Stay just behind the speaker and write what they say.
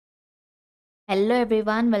Hello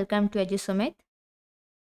everyone, welcome to Edusumit.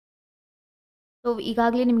 So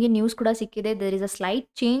ಈಗಾಗಲೇ ನಿಮಗೆ news ಕೂಡ ಸಿಕ್ಕಿದೆ. There is a slight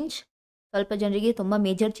change. ಸ್ವಲ್ಪ ಜನರಿಗೆ ತುಂಬ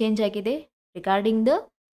ಮೇಜರ್ ಚೇಂಜ್ ಆಗಿದೆ regarding the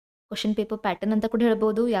question paper pattern ಅಂತ ಕೂಡ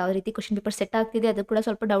ಹೇಳ್ಬೋದು. ಯಾವ ರೀತಿ ಕ್ವಶನ್ ಪೇಪರ್ ಸೆಟ್ ಆಗ್ತಿದೆ ಅದು ಕೂಡ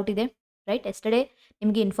ಸ್ವಲ್ಪ ಡೌಟ್ ಇದೆ, ರೈಟ್? ಎಸ್ಟರ್ಡೇ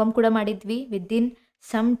ನಿಮಗೆ ಇನ್ಫಾರ್ಮ್ ಕೂಡ ಮಾಡಿದ್ವಿ. ವಿದಿನ್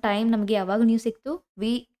ಸಮ್ ಟೈಮ್ ನಮಗೆ ಯಾವಾಗ ನ್ಯೂಸ್ ಸಿಕ್ತು,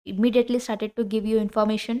 V immediately started to give you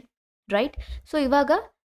information, right? So ಇವಾಗ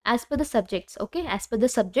as per the subjects, okay, as per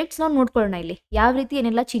the subjects ನಾವು ನೋಡ್ಕೊಳ್ಳೋಣ ಇಲ್ಲಿ ಯಾವ ರೀತಿ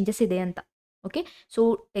ಏನೆಲ್ಲ ಚೇಂಜಸ್ ಇದೆ ಅಂತ. ಓಕೆ, ಸೊ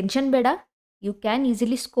ಟೆನ್ಷನ್ ಬೇಡ, you can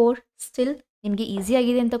easily score. Still ನಿಮಗೆ ಈಸಿ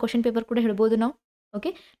ಆಗಿದೆ ಅಂತ ಕ್ವಶನ್ ಪೇಪರ್ ಕೂಡ ಹೇಳ್ಬೋದು ನಾವು. Okay,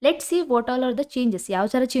 let see what all are the changes, ಯಾವ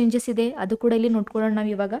ಥರ ಚೇಂಜಸ್ ಇದೆ ಅದು ಕೂಡ ಇಲ್ಲಿ ನೋಡ್ಕೊಳ್ಳೋಣ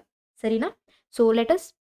ನಾವು ಇವಾಗ, ಸರಿನಾ? So let us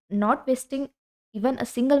not wasting even a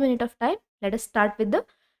single minute of time, let us start with the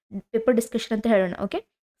paper discussion ಅಂತ ಹೇಳೋಣ. ಓಕೆ,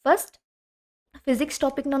 ಫಸ್ಟ್ ಫಿಸಿಕ್ಸ್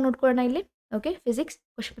ಟಾಪಿಕ್ ನಾವು ನೋಡ್ಕೊಳ್ಳೋಣ ಇಲ್ಲಿ. ಓಕೆ, ಫಿಸಿಕ್ಸ್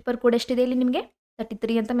ಕ್ವಶನ್ ಪೇಪರ್ ಕೂಡ ಎಷ್ಟಿದೆ ಇಲ್ಲಿ ನಿಮಗೆ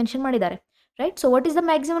 33 ಅಂತ ಮೆನ್ಷನ್ ಮಾಡಿದ್ದಾರೆ, right? So what is the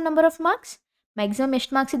maximum number of marks? Maximum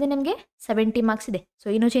ಎಷ್ಟು ಮಾರ್ಕ್ಸ್ ಇದೆ ನಿಮಗೆ? 70 ಮಾರ್ಕ್ಸ್ ಇದೆ. ಸೊ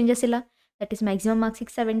ಏನೂ ಚೇಂಜಸ್ ಇಲ್ಲ, that is maximum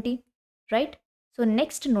ಮಾರ್ಕ್ಸಿಗೆ 70, right? So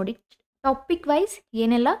next ನೋಡಿ, ಟಾಪಿಕ್ ವೈಸ್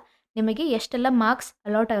ಏನೆಲ್ಲ ನಿಮಗೆ ಎಷ್ಟೆಲ್ಲ ಮಾರ್ಕ್ಸ್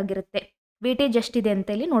ಅಲಾಟ್ ಆಗಿರುತ್ತೆ, ವೇಟೇಜ್ ಎಷ್ಟಿದೆ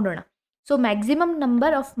ಅಂತ ಇಲ್ಲಿ ನೋಡೋಣ. So maximum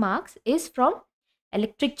number of marks is from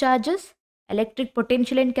electric charges, electric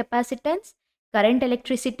potential and capacitance, current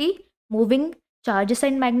electricity, moving charges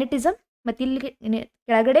and magnetism, ಮತ್ತು ಇಲ್ಲಿ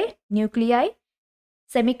ಕೆಳಗಡೆ nuclei,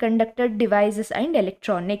 semiconductor devices and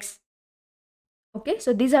electronics. Okay, so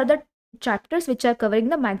these are the chapters which are covering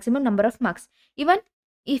the maximum number of marks. Even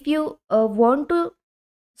if you want to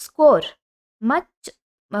score much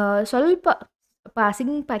ಸ್ವಲ್ಪ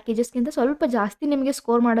passing ಪ್ಯಾಕೇಜಸ್ಗಿಂತ ಸ್ವಲ್ಪ ಜಾಸ್ತಿ ನಿಮಗೆ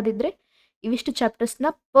score ಮಾಡೋದಿದ್ರೆ ಇವಿಷ್ಟು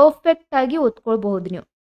ಚಾಪ್ಟರ್ಸ್ನ ಪರ್ಫೆಕ್ಟಾಗಿ ಓದ್ಕೊಳ್ಬಹುದು ನೀವು,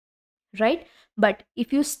 right? But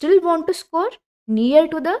if you still want to score near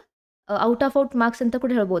to the out of out marks ಅಂತ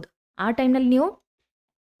ಕೂಡ ಹೇಳ್ಬೋದು. ಆ ಟೈಮ್ನಲ್ಲಿ ನೀವು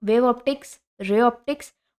wave optics, ray optics,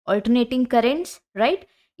 alternating currents, right?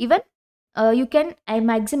 Even you can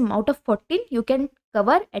maximum out of 14 you can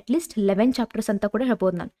cover at least 11 chapters ಅಂತ ಕೂಡ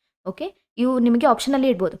ಹೇಳ್ಬೋದು ನಾನು. ಓಕೆ, ಇವು ನಿಮಗೆ ಆಪ್ಷನಲ್ಲಿ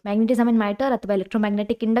ಇಡ್ಬೋದು, ಮ್ಯಾಗ್ನೆಟಿಸಮ್ ಆ್ಯಂಡ್ ಮ್ಯಾಟರ್ ಅಥವಾ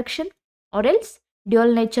electromagnetic induction, R else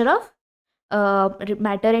dual nature of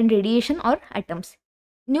matter and radiation R atoms.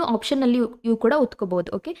 ನೀವು ಆಪ್ಷನಲ್ಲಿ ಇವು ಕೂಡ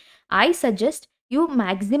ಓದ್ಕೋಬೋದು. Okay, I suggest you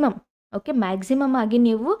maximum, okay, maximum ಆಗಿ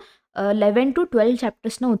ನೀವು 11 to 12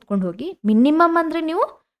 ಚಾಪ್ಟರ್ಸ್ನ ಓದ್ಕೊಂಡು ಹೋಗಿ. ಮಿನಿಮಮ್ ಅಂದರೆ ನೀವು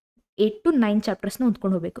 8 to 9 ಚಾಪ್ಟರ್ಸ್ನ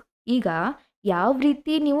ಓದ್ಕೊಂಡು ಹೋಗಬೇಕು. ಈಗ ಯಾವ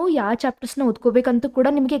ರೀತಿ ನೀವು ಯಾವ ಚಾಪ್ಟರ್ಸ್ನ ಓದ್ಕೋಬೇಕಂತೂ ಕೂಡ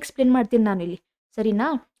ನಿಮಗೆ ಎಕ್ಸ್ಪ್ಲೇನ್ ಮಾಡ್ತೀನಿ ನಾನು ಇಲ್ಲಿ, ಸರಿನಾ?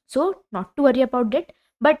 So not to worry about debt,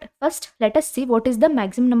 but first let us see what is the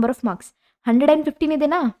maximum number of marks. 115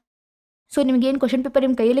 ಇದೆನಾ? ಸೊ ನಿಮಗೆ ಏನು ಕ್ವಶನ್ ಪೇಪರ್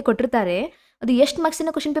ನಿಮ್ಮ ಕೈಯಲ್ಲಿ ಕೊಟ್ಟಿರ್ತಾರೆ, ಅದು ಎಷ್ಟು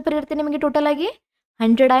ಮಾರ್ಕ್ಸಿನ ಕ್ವಶನ್ ಪೇಪರ್ ಇರುತ್ತೆ ನಿಮಗೆ ಟೋಟಲ್ ಆಗಿ?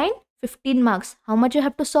 115 marks. How much you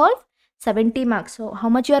have to solve? 70 marks. So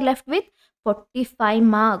how much you are left with? 45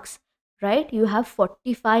 marks, right? You have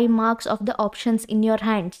 45 marks of the options in your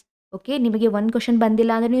hands. Okay, ನಿಮಗೆ ಒಂದು ಕ್ವಶನ್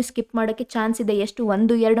ಬಂದಿಲ್ಲ ಅಂದರೆ ನೀವು skip ಮಾಡೋಕ್ಕೆ chance ಇದೆ. ಎಷ್ಟು?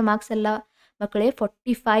 1-2 marks ಅಲ್ಲ ಮಕ್ಕಳೇ,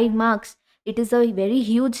 45 marks. It is a very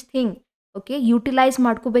huge thing. Okay, utilise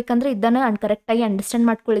ಮಾಡ್ಕೋಬೇಕಂದ್ರೆ ಇದನ್ನು ಕರೆಕ್ಟಾಗಿ ಅಂಡರ್ಸ್ಟ್ಯಾಂಡ್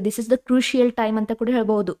ಮಾಡ್ಕೊಳ್ಳಿ. This is the crucial time ಅಂತ ಕೂಡ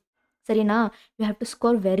ಹೇಳ್ಬೋದು, ಸರಿನಾ? You have to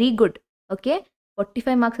score very good. Okay,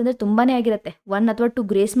 45 marks ಅಂದರೆ ತುಂಬಾ ಆಗಿರುತ್ತೆ. 1 ಅಥವಾ 2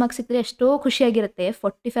 ಗ್ರೇಸ್ ಮಾರ್ಕ್ಸ್ ಸಿಕ್ಕರೆ ಎಷ್ಟೋ ಖುಷಿಯಾಗಿರುತ್ತೆ.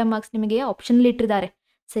 45 ಮಾರ್ಕ್ಸ್ ನಿಮಗೆ ಆಪ್ಷನಲ್ಲಿ ಇಟ್ಟಿದ್ದಾರೆ,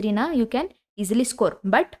 ಸರಿನಾ? You can easily score,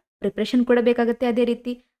 but preparation ಕೂಡ ಬೇಕಾಗುತ್ತೆ ಅದೇ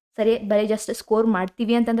ರೀತಿ. ಸರಿ, ಬರೀ ಜಸ್ಟ್ ಸ್ಕೋರ್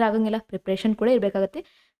ಮಾಡ್ತೀವಿ ಅಂತಂದ್ರೆ ಆಗಂಗಿಲ್ಲ, ಪ್ರಿಪ್ರೇಷನ್ ಕೂಡ ಇರಬೇಕಾಗತ್ತೆ,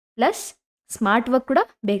 ಪ್ಲಸ್ ಸ್ಮಾರ್ಟ್ ವರ್ಕ್ ಕೂಡ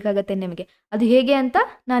ಬೇಕಾಗತ್ತೆ ನಿಮಗೆ. ಅದು ಹೇಗೆ ಅಂತ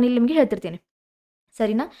ನಾನಿಲ್ಲಿ ನಿಮಗೆ ಹೇಳ್ತಿರ್ತೀನಿ,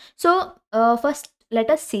 ಸರಿನಾ? So first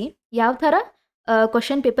let us see ಯಾವ ಥರ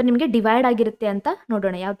ಕ್ವಶನ್ ಪೇಪರ್ ನಿಮಗೆ ಡಿವೈಡ್ ಆಗಿರುತ್ತೆ ಅಂತ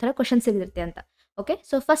ನೋಡೋಣ, ಯಾವ ಥರ ಕ್ವಶನ್ಸ್ ಇರುತ್ತೆ ಅಂತ. ಓಕೆ,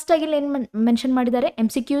 ಸೊ ಫಸ್ಟಾಗಿ ಇಲ್ಲಿ ಏನು ಮೆನ್ಷನ್ ಮಾಡಿದ್ದಾರೆ?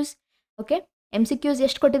 MCQs. ಓಕೆ, MCQs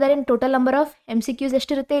ಎಷ್ಟು ಕೊಟ್ಟಿದ್ದಾರೆ? ಟೋಟಲ್ ನಂಬರ್ ಆಫ್ MCQs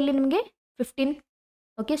ಎಷ್ಟಿರುತ್ತೆ ಇಲ್ಲಿ ನಿಮಗೆ? 15.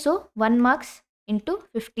 Okay, so 1 marks into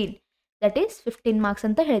 15, that is 15 marks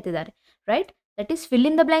ಅಂತ ಹೇಳ್ತಿದ್ದಾರೆ, right? That is fill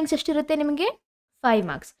in the blanks ಎಷ್ಟಿರುತ್ತೆ ನಿಮಗೆ? 5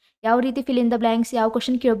 ಮಾರ್ಕ್ಸ್. ಯಾವ ರೀತಿ ಫಿಲ್ ಇನ್ ದ ಬ್ಲ್ಯಾಂಕ್ಸ್, ಯಾವ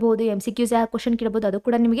ಕ್ವಶನ್ ಕೇಳ್ಬೋದು, MCQs ಯಾವ ಕ್ವಶನ್ ಕೇಳ್ಬೋದು, ಅದು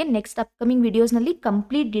ಕೂಡ ನಿಮಗೆ ನೆಕ್ಸ್ಟ್ ಅಪ್ಕಮಿಂಗ್ ವೀಡಿಯೋಸ್ನಲ್ಲಿ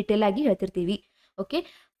ಕಂಪ್ಲೀಟ್ ಡೀಟೇಲ್ ಆಗಿ ಹೇಳ್ತಿರ್ತೀವಿ. ಓಕೆ,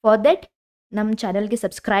 ಫಾರ್ ದಟ್ ನಮ್ಮ ಚಾನಲ್ಗೆ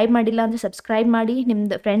ಸಬ್ಸ್ಕ್ರೈಬ್ ಮಾಡಿಲ್ಲ ಅಂದರೆ ಸಬ್ಸ್ಕ್ರೈಬ್ ಮಾಡಿ,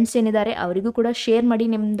 ನಿಮ್ಮದು ಫ್ರೆಂಡ್ಸ್ ಏನಿದ್ದಾರೆ ಅವರಿಗೂ ಕೂಡ ಶೇರ್ ಮಾಡಿ,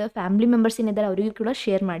 ನಿಮ್ಮದು ಫ್ಯಾಮಿಲಿ ಮೆಂಬರ್ಸ್ ಏನಿದ್ದಾರೆ ಅವರಿಗೂ ಕೂಡ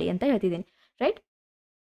ಶೇರ್ ಮಾಡಿ ಅಂತ ಹೇಳ್ತಿದ್ದೀನಿ, ರೈಟ್?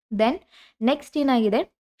 ದೆನ್ ನೆಕ್ಸ್ಟ್ ಏನಾಗಿದೆ?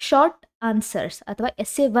 ಶಾರ್ಟ್ ಆನ್ಸರ್ಸ್ ಅಥವಾ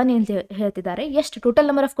essay 1 ಅಂತ ಹೇಳ್ತಿದ್ದಾರೆ. ಎಷ್ಟು? ಟೋಟಲ್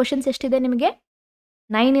ನಂಬರ್ ಆಫ್ ಕ್ವಶನ್ಸ್ ಎಷ್ಟಿದೆ ನಿಮಗೆ?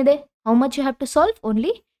 9 ಇದೆ. How much you have to solve?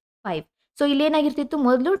 Only 5. So ಇಲ್ಲಿ ಏನಾಗಿರ್ತಿತ್ತು?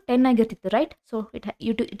 ಮೊದಲು 10 ಆಗಿರ್ತಿತ್ತು, right? So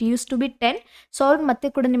it use to B 10. Solve ಮತ್ತೆ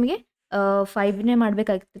ಕೂಡ ನಿಮಗೆ 5ನೇ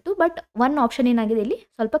ಮಾಡಬೇಕಾಗಿರ್ತಿತ್ತು, ಬಟ್ 1 ಆಪ್ಷನ್ ಏನಾಗಿದೆ ಇಲ್ಲಿ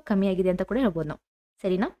ಸ್ವಲ್ಪ ಕಮ್ಮಿ ಆಗಿದೆ ಅಂತ ಕೂಡ ಹೇಳ್ಬೋದು ನಾವು,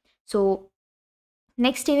 ಸರಿನಾ? ಸೊ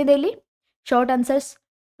ನೆಕ್ಸ್ಟ್ ಏನಿದೆ ಇಲ್ಲಿ? Short answers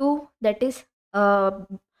 2, that is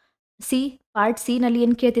part ನಲ್ಲಿ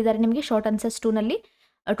ಏನು ಕೇಳ್ತಿದ್ದಾರೆ ನಿಮಗೆ? Short answers 2ನಲ್ಲಿ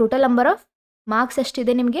total number of marks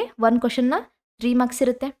ಎಷ್ಟಿದೆ ನಿಮಗೆ? 1 ಕ್ವಶನ್ನ 3 ಮಾರ್ಕ್ಸ್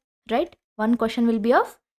ಇರುತ್ತೆ, right? 1 question will be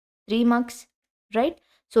of 3 marks, right?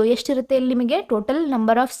 So ಎಷ್ಟಿರುತ್ತೆ ಇಲ್ಲಿ ನಿಮಗೆ? Total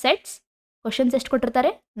number of sets questions ಎಷ್ಟು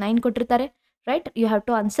ಕೊಟ್ಟಿರ್ತಾರೆ? 9 ಕೊಟ್ಟಿರ್ತಾರೆ, right? You have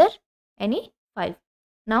to answer any 5.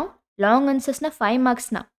 ನಾವು long ಆನ್ಸರ್ಸ್ನ 5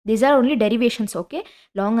 ಮಾರ್ಕ್ಸ್ನ these are only derivations. Okay,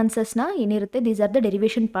 long ಆನ್ಸರ್ಸ್ನ ಏನಿರುತ್ತೆ these are the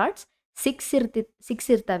derivation parts. 6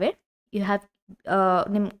 ಇರ್ತವೆ. You have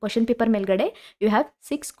ನಿಮ್ಮ ಕ್ವಶನ್ ಪೇಪರ್ ಮೇಲ್ಗಡೆ you have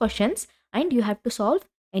 6 questions and you have to solve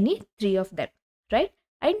any 3 of that, right?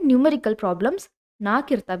 And numerical problems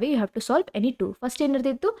 4 ಇರ್ತವೆ. You have to solve any 2. First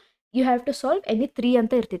ಏನಿರ್ತಿತ್ತು, you have to solve any 3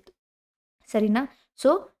 ಅಂತ ಇರ್ತಿತ್ತು, ಸರಿನಾ?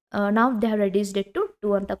 So ನಾವು they have reduced it to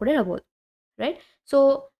 2 ಅಂತ ಕೂಡ ಹೇಳ್ಬೋದು, right? So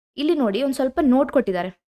ಇಲ್ಲಿ ನೋಡಿ ಒಂದು ಸ್ವಲ್ಪ ನೋಟ್ ಕೊಟ್ಟಿದ್ದಾರೆ.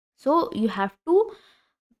 So you have to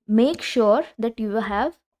make sure that you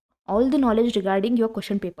have all the knowledge regarding your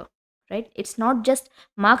question paper, right? It's not just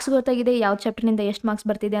marks ಗೊತ್ತಾಗಿದೆ ಯಾವ ಚಾಪ್ಟರ್ನಿಂದ ಎಷ್ಟು ಮಾರ್ಕ್ಸ್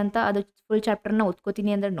ಬರ್ತಿದೆ ಅಂತ ಅದು ಫುಲ್ ಚಾಪ್ಟರ್ನ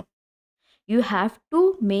ಓದ್ಕೋತೀನಿ ಅಂದ್ರೆ no. You have to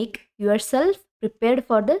make your self prepared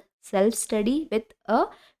for the self study with a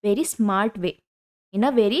very smart way, in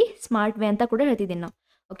a very smart way ಅಂತ ಕೂಡ ಹೇಳ್ತಿದ್ದೀನಿ ನಾವು.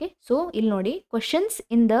 ಓಕೆ, ಸೊ ಇಲ್ಲಿ ನೋಡಿ questions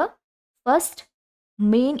in the first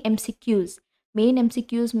main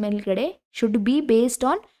MCQs ಮೇಲ್ಗಡೆ should be based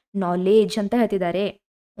on knowledge ಅಂತ ಹೇಳ್ತಿದ್ದಾರೆ.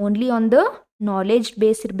 Only on the knowledge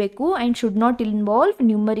base ಇರಬೇಕು and should not involve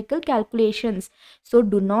numerical calculations. So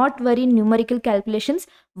do not worry, numerical calculations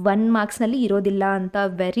 1 ಮಾರ್ಕ್ಸ್ನಲ್ಲಿ ಇರೋದಿಲ್ಲ ಅಂತ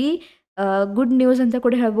ವೆರಿ ಗುಡ್ ನ್ಯೂಸ್ ಅಂತ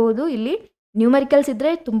ಕೂಡ ಹೇಳ್ಬೋದು. ಇಲ್ಲಿ ನ್ಯೂಮರಿಕಲ್ಸ್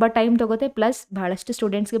ಇದ್ದರೆ ತುಂಬ ಟೈಮ್ ತೊಗೋತೆ, ಪ್ಲಸ್ ಭಾಳಷ್ಟು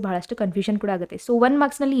ಸ್ಟೂಡೆಂಟ್ಸ್ಗೆ ಭಾಳಷ್ಟು ಕನ್ಫ್ಯೂಷನ್ ಕೂಡ ಆಗುತ್ತೆ. ಸೊ 1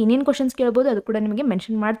 ಮಾರ್ಕ್ಸ್ನಲ್ಲಿ ಏನೇನು ಕ್ವಶನ್ಸ್ ಕೇಳ್ಬೋದು ಅದು ಕೂಡ ನಿಮಗೆ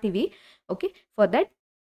ಮೆನ್ಷನ್ ಮಾಡ್ತೀವಿ. ಓಕೆ, ಫಾರ್ ದ್ಯಾಟ್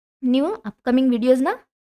ನೀವು ಅಪ್ಕಮಿಂಗ್ ವೀಡಿಯೋಸ್ನ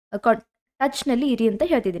ಟಚ್ನಲ್ಲಿ ಇರಿ ಅಂತ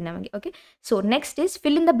ಹೇಳ್ತಿದ್ದೀನಿ ನಮಗೆ. Okay, so next is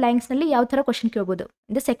fill in the ಬ್ಲ್ಯಾಂಕ್ಸ್ನಲ್ಲಿ ಯಾವ ಥರ ಕ್ವಶನ್ ಕೇಳ್ಬೋದು.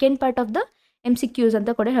 ಇದು second part of the MCQs ಅಂತ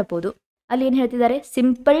ಕೂಡ ಹೇಳ್ಬೋದು. ಅಲ್ಲಿ ಏನು ಹೇಳ್ತಿದ್ದಾರೆ,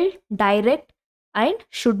 simple, direct and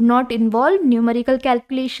should not involve numerical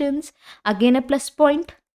calculations. Again A plus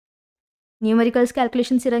point, numericals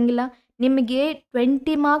calculations ಇರೋಂಗಿಲ್ಲ. ನಿಮಗೆ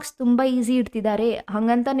 20 ಮಾರ್ಕ್ಸ್ ತುಂಬ ಈಸಿ ಇಡ್ತಿದ್ದಾರೆ,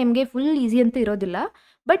 ಹಾಗಂತ ನಿಮಗೆ ಫುಲ್ ಈಸಿ ಅಂತ ಇರೋದಿಲ್ಲ.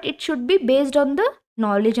 But it should be based on the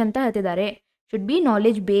knowledge ಅಂತ ಹೇಳ್ತಿದ್ದಾರೆ. Should be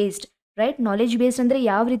knowledge based, right? Knowledge based ಅಂದರೆ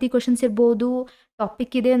ಯಾವ ರೀತಿ ಕ್ವಶನ್ಸ್ ಇರ್ಬೋದು,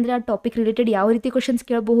 ಟಾಪಿಕ್ ಇದೆ ಅಂದರೆ ಆ ಟಾಪಿಕ್ ರಿಲೇಟೆಡ್ ಯಾವ ರೀತಿ ಕ್ವಶನ್ಸ್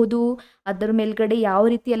ಕೇಳಬಹುದು, ಅದರ ಮೇಲ್ಗಡೆ ಯಾವ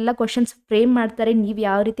ರೀತಿ ಎಲ್ಲ ಕ್ವಶನ್ಸ್ ಫ್ರೇಮ್ ಮಾಡ್ತಾರೆ, ನೀವು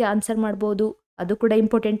ಯಾವ ರೀತಿ ಆನ್ಸರ್ ಮಾಡ್ಬೋದು, ಅದು ಕೂಡ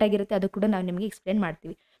ಇಂಪಾರ್ಟೆಂಟ್ ಆಗಿರುತ್ತೆ. ಅದು ಕೂಡ ನಾವು ನಿಮಗೆ ಎಕ್ಸ್ಪ್ಲೇನ್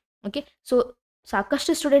ಮಾಡ್ತೀವಿ. ಓಕೆ, ಸೊ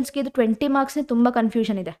ಸಾಕಷ್ಟು ಸ್ಟೂಡೆಂಟ್ಸ್ಗೆ ಇದು 20 ಮಾರ್ಕ್ಸ್ನೇ ತುಂಬ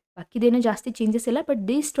ಕನ್ಫ್ಯೂಷನ್ ಇದೆ. ಬಾಕಿದೇನೂ ಜಾಸ್ತಿ ಚೇಂಜಸ್ ಇಲ್ಲ. But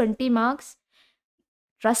these 20 marks,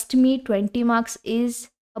 trust me, 20 marks is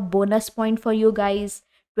a bonus point for you guys.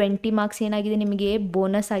 20 marks ಏನಾಗಿದೆ ನಿಮಗೆ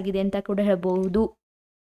ಬೋನಸ್ ಆಗಿದೆ ಅಂತ ಕೂಡ ಹೇಳ್ಬೋದು,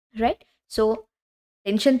 right? So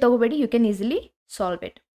tension ತೊಗೋಬೇಡಿ, you can easily solve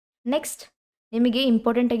it. Next ನಿಮಗೆ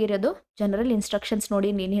ಇಂಪಾರ್ಟೆಂಟ್ ಆಗಿರೋದು ಜನರಲ್ ಇನ್ಸ್ಟ್ರಕ್ಷನ್ಸ್. ನೋಡಿ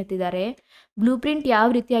ಏನು ಹೇಳ್ತಿದ್ದಾರೆ, ಬ್ಲೂ ಪ್ರಿಂಟ್ ಯಾವ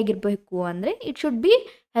ರೀತಿ ಆಗಿರಬೇಕು ಅಂದರೆ it should be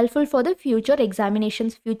helpful for the future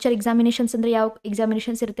examinations. Future examinations ಅಂದರೆ ಯಾವ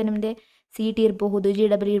ಎಕ್ಸಾಮಿನೇಷನ್ಸ್ ಇರುತ್ತೆ ನಿಮ್ಮದೇ, CET ಇರ್ಬೋದು, JEE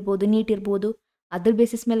ಇರ್ಬೋದು, ನೀಟ್ ಇರ್ಬೋದು. ಅದ್ರ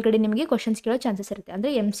ಬೇಸಿಸ್ ಮೇಲ್ಗಡೆ ನಿಮಗೆ ಕ್ವಶನ್ಸ್ ಕೇಳೋ ಚಾನ್ಸಸ್ ಇರುತ್ತೆ.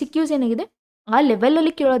 ಅಂದರೆ MCQs ಏನಾಗಿದೆ ಆ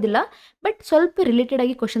ಲೆವೆಲಲ್ಲಿ ಕೇಳೋದಿಲ್ಲ, ಬಟ್ ಸ್ವಲ್ಪ ರಿಲೇಟೆಡ್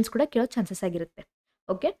ಆಗಿ ಕ್ವಶನ್ಸ್ ಕೂಡ ಕೇಳೋ ಚಾನ್ಸಸ್ ಆಗಿರುತ್ತೆ.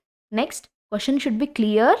 Okay, next question should be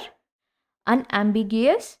clear,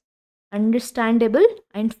 unambiguous, understandable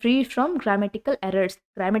and free from grammatical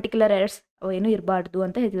errors ಏನು ಇರಬಾರ್ದು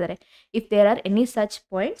ಅಂತ ಹೇಳ್ತಿದ್ದಾರೆ. If there are any such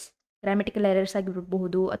points, grammatical errors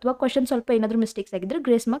ಆಗಿರಬಹುದು ಅಥವಾ ಕ್ವಶನ್ ಸ್ವಲ್ಪ ಏನಾದರೂ ಮಿಸ್ಟೇಕ್ಸ್ ಆಗಿದ್ದರೆ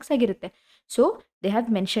ಗ್ರೇಸ್ ಮಾರ್ಕ್ಸ್ ಆಗಿರುತ್ತೆ. So they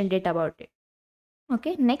have mentioned it about it.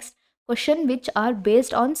 Okay, next question which are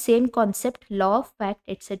based on same concept, law, fact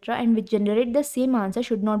etcetera and which generate the same answer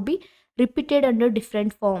should not be repeated under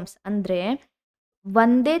different forms. ಅಂದರೆ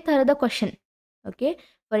ಒಂದೇ ಥರದ question. Okay,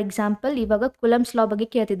 for example ಇವಾಗ ಕುಲಮ್ಸ್ ಲಾ ಬಗ್ಗೆ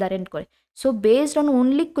ಕೇಳ್ತಿದ್ದಾರೆ ಅಂದ್ಕೊಳ್ಳಿ. So based on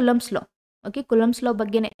only ಕುಲಮ್ಸ್ law. Okay, ಕುಲಮ್ಸ್ ಲಾ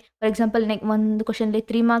ಬಗ್ಗೆನೇ for example ಒಂದು ಕ್ವಶನಲ್ಲಿ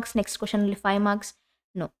 3 marks, next ಕ್ವಶನಲ್ಲಿ 5 marks.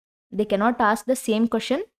 No, they cannot ask the same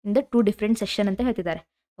question in the 2 different session ಅಂತ ಹೇಳ್ತಿದ್ದಾರೆ.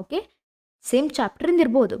 ಓಕೆ, ಸೇಮ್ ಚಾಪ್ಟರಿಂದ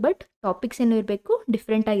ಇರ್ಬೋದು, ಬಟ್ ಟಾಪಿಕ್ಸ್ ಏನು ಇರಬೇಕು,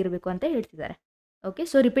 ಡಿಫ್ರೆಂಟ್ ಆಗಿರಬೇಕು ಅಂತ ಹೇಳ್ತಿದ್ದಾರೆ. ಓಕೆ,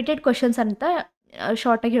 ಸೊ ರಿಪೀಟೆಡ್ ಕ್ವಶನ್ಸ್ ಅಂತ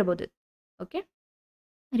ಶಾರ್ಟಾಗಿ ಹೇಳ್ಬೋದು. ಓಕೆ,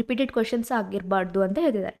 ರಿಪೀಟೆಡ್ ಕ್ವಶನ್ಸ್ ಆಗಿರಬಾರ್ದು ಅಂತ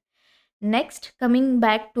ಹೇಳ್ತಿದ್ದಾರೆ. Next coming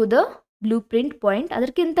back to the blue print point,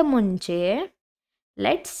 ಅದಕ್ಕಿಂತ ಮುಂಚೆ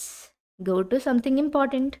let's go to something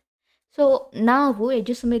important. So ನಾವು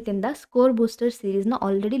ಎಜುಸುಮಿತಿಂದ ಸ್ಕೋರ್ ಬೂಸ್ಟರ್ ಸೀರೀಸ್ನ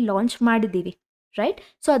ಆಲ್ರೆಡಿ ಲಾಂಚ್ ಮಾಡಿದ್ದೀವಿ, ರೈಟ್?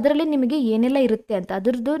 ಸೊ ಅದರಲ್ಲಿ ನಿಮಗೆ ಏನೆಲ್ಲ ಇರುತ್ತೆ ಅಂತ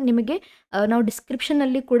ಅದರದ್ದು ನಿಮಗೆ ನಾವು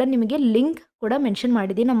ಡಿಸ್ಕ್ರಿಪ್ಷನಲ್ಲಿ ಕೂಡ ನಿಮಗೆ ಲಿಂಕ್ ಕೂಡ ಮೆನ್ಷನ್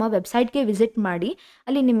ಮಾಡಿದ್ದೀವಿ. ನಮ್ಮ ವೆಬ್ಸೈಟ್ಗೆ ವಿಸಿಟ್ ಮಾಡಿ,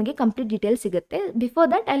 ಅಲ್ಲಿ ನಿಮಗೆ ಕಂಪ್ಲೀಟ್ ಡೀಟೇಲ್ಸ್ ಸಿಗುತ್ತೆ. Before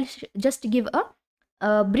that I just give a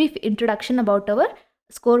brief introduction about our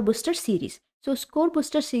score booster series. So score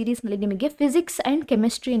booster ಸೀರೀಸ್ನಲ್ಲಿ ನಿಮಗೆ ಫಿಸಿಕ್ಸ್ ಆ್ಯಂಡ್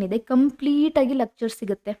ಕೆಮಿಸ್ಟ್ರಿ ಏನಿದೆ ಕಂಪ್ಲೀಟಾಗಿ ಲೆಕ್ಚರ್ಸ್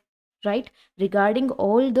ಸಿಗುತ್ತೆ, right? Regarding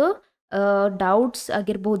all the doubts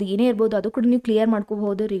ಆಗಿರ್ಬೋದು, ಏನೇ ಇರ್ಬೋದು ಅದು ಕೂಡ ನೀವು ಕ್ಲಿಯರ್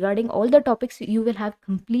ಮಾಡ್ಕೋಬಹುದು. Regarding all the topics you will have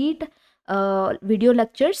complete video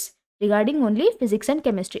lectures regarding only physics and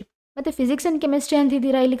chemistry. ಮತ್ತು ಫಿಸಿಕ್ಸ್ ಆ್ಯಂಡ್ ಕೆಮಿಸ್ಟ್ರಿ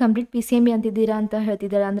ಅಂತಿದ್ದೀರಾ, ಇಲ್ಲಿ ಕಂಪ್ಲೀಟ್ PCMB ಅಂತಿದ್ದೀರಾ ಅಂತ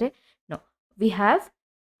ಹೇಳ್ತಿದ್ದೀರಾ ಅಂದರೆ no, we have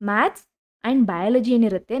maths and biology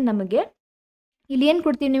ಏನಿರುತ್ತೆ ನಮಗೆ ಇಲ್ಲಿ ಏನು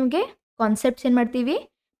ಕೊಡ್ತೀವಿ, ನಿಮಗೆ ಕಾನ್ಸೆಪ್ಟ್ಸ್ ಏನು ಮಾಡ್ತೀವಿ,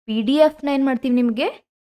 PDF ಏನು ಮಾಡ್ತೀವಿ,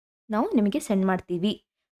 ನಾವು ನಿಮಗೆ ಸೆಂಡ್ ಮಾಡ್ತೀವಿ.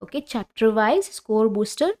 Okay, chapter wise score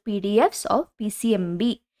booster PDFs of PCMB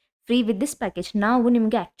free with this package. ನಾವು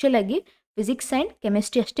ನಿಮಗೆ ಆ್ಯಕ್ಚುಲಾಗಿ ಫಿಸಿಕ್ಸ್ ಆ್ಯಂಡ್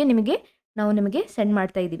ಕೆಮಿಸ್ಟ್ರಿ ಅಷ್ಟೇ ನಾವು ನಿಮಗೆ ಸೆಂಡ್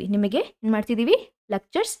ಮಾಡ್ತಾ ಇದ್ದೀವಿ. ನಿಮಗೆ ಏನು ಮಾಡ್ತಿದ್ದೀವಿ,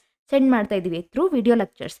 ಲೆಕ್ಚರ್ಸ್ ಸೆಂಡ್ ಮಾಡ್ತಾ ಇದ್ದೀವಿ ಥ್ರೂ ವಿಡಿಯೋ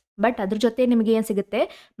ಲೆಕ್ಚರ್ಸ್. ಬಟ್ ಅದ್ರ ಜೊತೆ ನಿಮಗೆ ಏನು ಸಿಗುತ್ತೆ,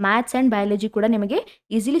 ಮ್ಯಾಥ್ಸ್ ಆ್ಯಂಡ್ ಬಯಾಲಜಿ ಕೂಡ ನಿಮಗೆ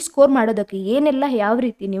ಈಸಿಲಿ ಸ್ಕೋರ್ ಮಾಡೋದಕ್ಕೆ ಏನೆಲ್ಲ ಯಾವ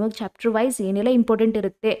ರೀತಿ ನಿಮಗೆ ಚಾಪ್ಟರ್ ವೈಸ್ ಏನೆಲ್ಲ ಇಂಪಾರ್ಟೆಂಟ್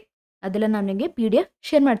ಇರುತ್ತೆ ಅದೆಲ್ಲ ನಾವು ನಿಮಗೆ PDF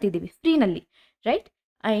ಶೇರ್ ಮಾಡ್ತಿದ್ದೀವಿ ಫ್ರೀನಲ್ಲಿ, right.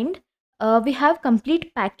 And we have complete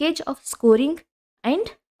package of scoring and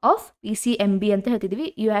of PCMB ಅಂತ ಹೇಳ್ತಿದ್ದೀವಿ.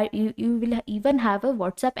 You will even have a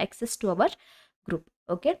WhatsApp access to our group.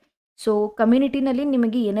 Okay, so ಕಮ್ಯುನಿಟಿನಲ್ಲಿ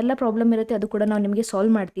ನಿಮಗೆ ಏನೆಲ್ಲ ಪ್ರಾಬ್ಲಮ್ ಇರುತ್ತೆ ಅದು ಕೂಡ ನಾವು ನಿಮಗೆ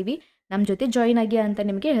ಸಾಲ್ವ್ ಮಾಡ್ತೀವಿ. ನಮ್ಮ ಜೊತೆ ಜಾಯಿನ್ ಆಗಿ ಅಂತ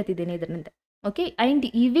ನಿಮಗೆ ಹೇಳ್ತಿದ್ದೇನೆ ಇದರಿಂದ. Okay, and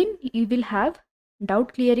even you will have doubt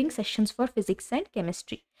clearing sessions for physics and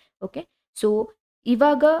chemistry. Okay, so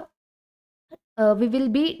ಇವಾಗ we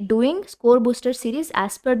will be doing score booster series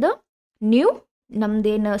as per the new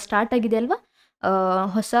ನಮ್ದೇನು ಸ್ಟಾರ್ಟ್ ಆಗಿದೆ ಅಲ್ವಾ,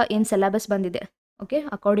 ಹೊಸ ಏನು ಸಿಲೆಬಸ್ ಬಂದಿದೆ. Okay,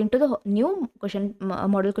 according to the new question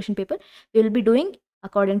model question paper we will be doing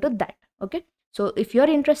according to that. Okay, so if you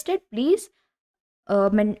are interested, please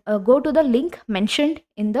go to the link mentioned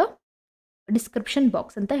in the description box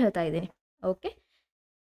ಅಂತ ಹೇಳ್ತಾ ಇದ್ದೀನಿ. Okay,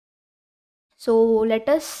 so let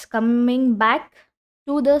us coming back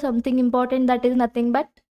to the something important, that is nothing but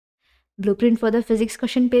blueprint for the physics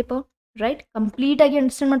question paper, right. Complete ಆಗಿ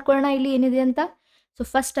understand ಮಾಡ್ಕೊಳ್ಳೋಣ ಇಲ್ಲಿ ಏನಿದೆ ಅಂತ. So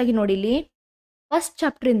first ಆಗಿ ನೋಡಿ, ಇಲ್ಲಿ ಫಸ್ಟ್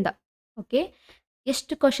ಚಾಪ್ಟ್ರಿಂದ ಓಕೆ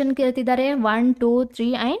ಎಷ್ಟು ಕ್ವಶನ್ ಕೇಳ್ತಿದ್ದಾರೆ, 1 2 3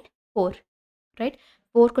 ಆ್ಯಂಡ್ 4, ರೈಟ್.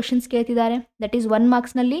 4 ಕ್ವಶನ್ಸ್ ಕೇಳ್ತಿದ್ದಾರೆ. ದಟ್ ಈಸ್ 1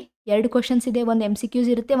 ಮಾರ್ಕ್ಸ್ನಲ್ಲಿ 2 ಕ್ವಶನ್ಸ್ ಇದೆ, ಒಂದು MCQs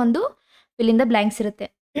ಇರುತ್ತೆ, ಒಂದು ಫಿಲ್ ಇನ್ ದ ಬ್ಲ್ಯಾಂಕ್ಸ್ ಇರುತ್ತೆ.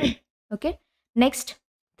 ಓಕೆ, ನೆಕ್ಸ್ಟ್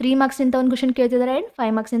 3 ಮಾರ್ಕ್ಸಿಂದ ಒಂದು ಕ್ವಶನ್ ಕೇಳ್ತಿದ್ದಾರೆ ಆ್ಯಂಡ್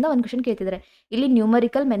 5 ಮಾರ್ಕ್ಸಿಂದ ಒಂದು ಕ್ವಶನ್ ಕೇಳ್ತಿದ್ದಾರೆ. ಇಲ್ಲಿ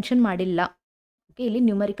ನ್ಯೂಮರಿಕಲ್ ಮೆನ್ಷನ್ ಮಾಡಿಲ್ಲ. ಓಕೆ, ಇಲ್ಲಿ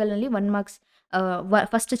ನ್ಯೂಮರಿಕಲ್ನಲ್ಲಿ 1 ಮಾರ್ಕ್ಸ್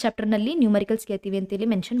ಫಸ್ಟ್ ಚಾಪ್ಟರ್ನಲ್ಲಿ ನ್ಯೂಮರಿಕಲ್ಸ್ ಕೇಳ್ತೀವಿ ಅಂತ ಇಲ್ಲಿ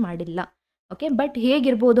ಮೆನ್ಷನ್ ಮಾಡಿಲ್ಲ. ಓಕೆ, ಬಟ್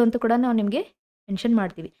ಹೇಗಿರ್ಬೋದು ಅಂತ ಕೂಡ ನಾವು ನಿಮಗೆ ಮೆನ್ಷನ್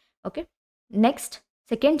ಮಾಡ್ತೀವಿ. ಓಕೆ, ನೆಕ್ಸ್ಟ್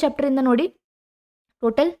ಸೆಕೆಂಡ್ ಚಾಪ್ಟರಿಂದ ನೋಡಿ,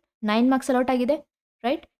 ಟೋಟಲ್ 9 ಮಾರ್ಕ್ಸ್ ಅಲಾಟ್ ಆಗಿದೆ,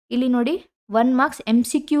 ರೈಟ್. ಇಲ್ಲಿ ನೋಡಿ 1 ಮಾರ್ಕ್ಸ್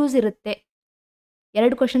MCQs ಇರುತ್ತೆ,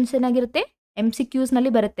 2 ಕ್ವಶನ್ಸ್ ಏನಾಗಿರುತ್ತೆ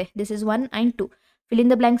MCQsನಲ್ಲಿ ಬರುತ್ತೆ. This is 1 and 2. Fill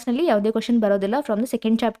in the ಬ್ಲ್ಯಾಂಕ್ಸ್ನಲ್ಲಿ ಯಾವುದೇ ಕ್ವಶನ್ ಬರೋದಿಲ್ಲ from the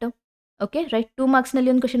second chapter. Okay, right. 2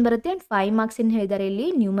 ಮಾರ್ಕ್ಸ್ನಲ್ಲಿ ಒಂದು ಕ್ವಶನ್ ಬರುತ್ತೆ ಆ್ಯಂಡ್ 5 ಮಾರ್ಕ್ಸ್ ಏನು ಹೇಳಿದ್ದಾರೆ, ಇಲ್ಲಿ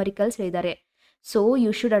ನ್ಯೂಮರಿಕಲ್ಸ್ ಹೇಳಿದ್ದಾರೆ. ಸೊ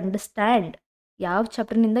ಯು ಶುಡ್ ಅಂಡರ್ಸ್ಟ್ಯಾಂಡ್ ಯಾವ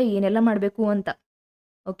ಚಾಪ್ಟರ್ನಿಂದ ಏನೆಲ್ಲ ಮಾಡಬೇಕು ಅಂತ.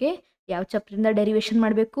 ಓಕೆ, ಯಾವ ಚಾಪ್ಟರಿಂದ ಡೆರಿವೇಷನ್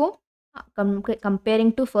ಮಾಡಬೇಕು,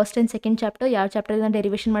 comparing to first and second chapter ಯಾವ ಚಾಪ್ಟರಿಂದ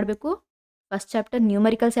ಡೆರಿವೇಷನ್ ಮಾಡಬೇಕು, ಫಸ್ಟ್ ಚಾಪ್ಟರ್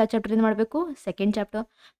ನ್ಯೂಮರಿಕಲ್ಸ್ ಯಾವ ಚಾಪ್ಟರಿಂದ ಮಾಡಬೇಕು, second chapter.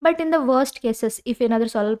 But in the worst cases if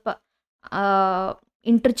ಏನಾದರೂ ಸ್ವಲ್ಪ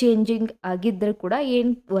ಇಂಟರ್ಚೇಂಜಿಂಗ್ ಆಗಿದ್ದರೂ ಕೂಡ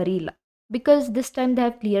ಏನು ವರಿ ಇಲ್ಲ, because this time they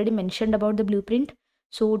have clearly mentioned about the blue print.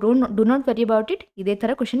 So do not worry about it. ಇದೇ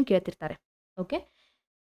ಥರ ಕ್ವಶನ್ ಕೇಳ್ತಿರ್ತಾರೆ. ಓಕೆ,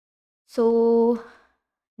 ಸೊ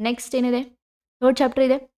ನೆಕ್ಸ್ಟ್ ಏನಿದೆ, third chapter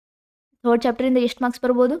ಇದೆ. ಥರ್ಡ್ ಚಾಪ್ಟರಿಂದ ಎಷ್ಟು ಮಾರ್ಕ್ಸ್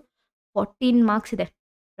ಬರ್ಬೋದು, 14 ಮಾರ್ಕ್ಸ್ ಇದೆ,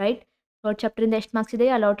 ರೈಟ್. ಥರ್ಡ್ ಚಾಪ್ಟರಿಂದ ಎಷ್ಟು ಮಾರ್ಕ್ಸ್ ಇದೆ,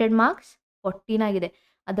 ಅಲಾಟೆಡ್ ಮಾರ್ಕ್ಸ್ 14 ಆಗಿದೆ.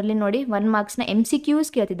 ಅದರಲ್ಲಿ ನೋಡಿ 1 ಮಾರ್ಕ್ಸ್ನ MCQs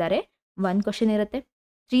ಕೇಳ್ತಿದ್ದಾರೆ, 1 ಕ್ವಶನ್ ಇರುತ್ತೆ.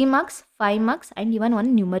 3 marks, 5 marks and even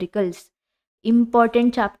 1 numericals.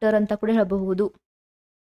 Important chapter ಅಂತ ಕೂಡ ಹೇಳಬಹುದು,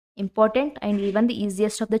 important and even the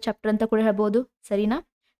easiest of the chapter ಅಂತ ಕೂಡ ಹೇಳ್ಬೋದು, ಸರಿನಾ.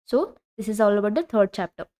 So this is all about the third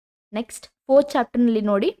chapter. Next fourth ಚಾಪ್ಟರ್ನಲ್ಲಿ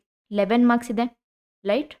ನೋಡಿ 11 ಮಾರ್ಕ್ಸ್ ಇದೆ,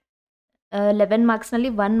 ರೈಟ್. 11 ಮಾರ್ಕ್ಸ್ನಲ್ಲಿ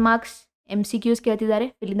 1 ಮಾರ್ಕ್ಸ್ MCQs ಕೇಳ್ತಿದ್ದಾರೆ,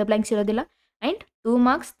 ಫಿಲ್ ಇನ್ ದ ಬ್ಲ್ಯಾಂಕ್ಸ್ ಇರೋದಿಲ್ಲ, and 2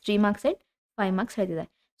 marks, 3 marks and 5 marks ಹೇಳ್ತಿದ್ದಾರೆ.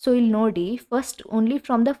 So ಇಲ್ಲಿ ನೋಡಿ, first only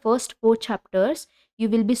from the first 4 chapters you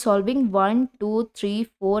will be solving 1 2 3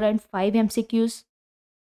 4 and 5 MCQs.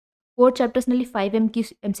 4 ಚಾಪ್ಟರ್ಸ್ನಲ್ಲಿ 5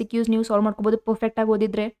 MCQs ನೀವು solve ಮಾಡ್ಕೋಬೋದು ಪರ್ಫೆಕ್ಟಾಗಿ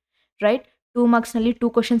ಓದಿದ್ರೆ, ರೈಟ್. 2 ಮಾರ್ಕ್ಸ್ನಲ್ಲಿ 2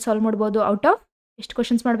 ಕ್ವಶನ್ಸ್ ಸಾಲ್ವ್ ಮಾಡ್ಬೋದು. ಔಟ್ ಆಫ್ ಎಷ್ಟು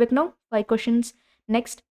ಕ್ವಶನ್ಸ್ ಮಾಡ್ಬೇಕು ನಾವು, 5 ಕ್ವಶನ್ಸ್.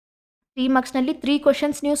 ನೆಕ್ಸ್ಟ್ 3 ಮಾರ್ಕ್ಸ್ನಲ್ಲಿ 3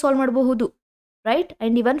 ಕ್ವಶನ್ಸ್ ನೀವು ಸಾಲ್ವ್ ಮಾಡಬಹುದು, ರೈಟ್.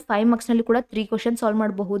 ಆ್ಯಂಡ್ ಇವನ್ 5 ಮಾರ್ಕ್ಸ್ನಲ್ಲಿ ಕೂಡ 3 ಕ್ವಶನ್ ಸಾಲ್ವ್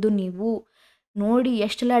ಮಾಡಬಹುದು. ನೀವು ನೋಡಿ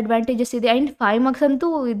ಎಷ್ಟೆಲ್ಲ ಅಡ್ವಾಂಟೇಜಸ್ ಇದೆ. ಆ್ಯಂಡ್ 5 ಮಾರ್ಕ್ಸ್ ಅಂತೂ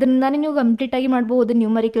ಇದರಿಂದಾನೇ ನೀವು ಕಂಪ್ಲೀಟಾಗಿ ಮಾಡಬಹುದು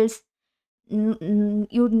numericals.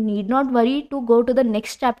 You need not worry to go to the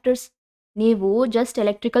next chapters. ನೀವು just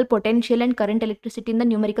electrical potential and current ಎಲೆಕ್ಟ್ರಿಸಿಟಿಯಿಂದ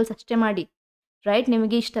numericals ಅಷ್ಟೇ ಮಾಡಿ, ರೈಟ್.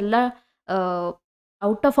 ನಿಮಗೆ ಇಷ್ಟೆಲ್ಲ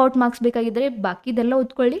ಔಟ್ ಆಫ್ ಮಾರ್ಕ್ಸ್ ಬೇಕಾಗಿದ್ದರೆ ಬಾಕಿದೆಲ್ಲ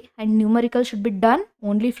ಓದ್ಕೊಳ್ಳಿ. And numerical should be done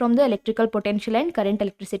only from the electrical potential and current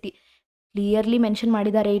electricity. Clearly mention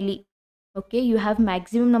ಮಾಡಿದ್ದಾರೆ ಇಲ್ಲಿ. Okay, you have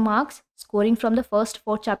maximum marks scoring from the first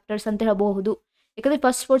 4 chapters ಅಂತ ಹೇಳಬಹುದು. ಯಾಕಂದರೆ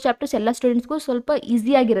ಫಸ್ಟ್ 4 ಚಾಪ್ಟರ್ಸ್ ಎಲ್ಲ ಸ್ಟೂಡೆಂಟ್ಸ್ಗೂ ಸ್ವಲ್ಪ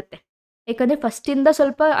ಈಸಿಯಾಗಿರುತ್ತೆ. ಯಾಕಂದರೆ ಫಸ್ಟಿಂದ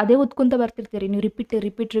ಸ್ವಲ್ಪ ಅದೇ ಓದ್ಕೊಂತ ಬರ್ತಿರ್ತೀರಿ ನೀವು,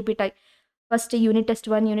 ರಿಪೀಟ್ ಆಗಿ. First unit test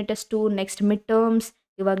 1, unit test 2, next mid terms,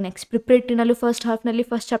 ಇವಾಗ next ಪ್ರಿಪ್ರೇಟ್ರಿನಲ್ಲೂ first ಹಾಫ್ನಲ್ಲಿ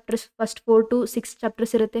first chapters, first 4 to 6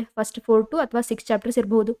 chapters ಇರುತ್ತೆ. ಫಸ್ಟ್ 4 to ಅಥವಾ 6 ಚಾಪ್ಟರ್ಸ್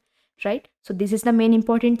ಇರಬಹುದು, right. So this is the main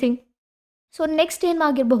important thing. So next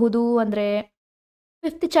ಏನಾಗಿರಬಹುದು ಅಂದರೆ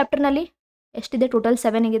 5th ಚಾಪ್ಟರ್ನಲ್ಲಿ ಎಷ್ಟಿದೆ, ಟೋಟಲ್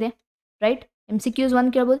 7 ಆಗಿದೆ, right. MCQs 1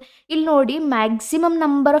 ಕೇಳ್ಬೋದು. ಇಲ್ಲಿ ನೋಡಿ maximum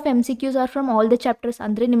number of MCQs are from all the chapters.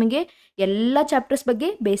 ಅಂದರೆ ನಿಮಗೆ ಎಲ್ಲ ಚಾಪ್ಟರ್ಸ್ ಬಗ್ಗೆ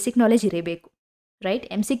ಬೇಸಿಕ್ ನಾಲೆಜ್ ಇರಬೇಕು, ರೈಟ್.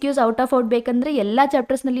 MCQs ಔಟ್ ಬೇಕಂದರೆ ಎಲ್ಲ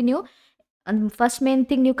ಚಾಪ್ಟರ್ಸ್ನಲ್ಲಿ ನೀವು ಫಸ್ಟ್ ಮೇನ್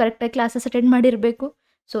ಥಿಂಗ್ ನೀವು ಕರೆಕ್ಟಾಗಿ ಕ್ಲಾಸಸ್ ಅಟೆಂಡ್ ಮಾಡಿರಬೇಕು,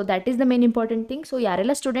 so that is the main important thing. So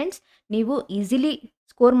ಯಾರೆಲ್ಲ ಸ್ಟೂಡೆಂಟ್ಸ್ ನೀವು ಈಸಿಲಿ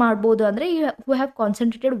ಸ್ಕೋರ್ ಮಾಡ್ಬೋದು ಅಂದರೆ who have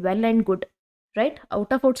concentrated well and good, right,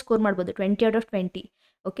 out score ಮಾಡ್ಬೋದು 20/20.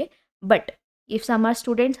 Okay, but if some are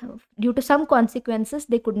students, due to some consequences,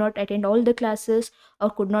 they could not attend all the classes or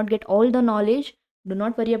could not get all the knowledge, do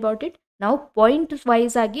not worry about it. Now point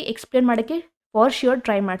wise agi explain ಮಾಡೋಕ್ಕೆ for sure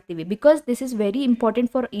try ಮಾಡ್ತೀವಿ, because this is very important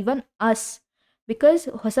for even us, because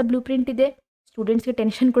ಹೊಸ blue print ಇದೆ, ಸ್ಟೂಡೆಂಟ್ಸ್ಗೆ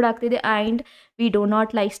tension ಕೂಡ ಆಗ್ತಿದೆ, and we do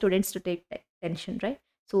not like students to take tension, right.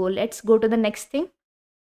 So let's go to the next thing.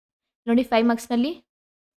 ನೋಡಿ 5 ಮಾರ್ಕ್ಸ್ನಲ್ಲಿ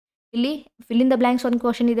ಇಲ್ಲಿ fill in the blanks ಒಂದು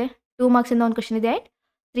question ಇದೆ, 2 ಮಾರ್ಕ್ಸಿಂದ ಒಂದು ಕ್ವಶನ್ ಇದೆ, ಆ್ಯಂಡ್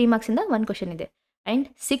 3 ಮಾರ್ಕ್ಸಿಂದ ಒಂದು ಕ್ವಶನ್ ಇದೆ. And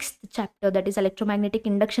 6th chapter that is electromagnetic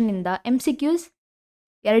ಇಂಡಕ್ಷನಿಂದ MCQs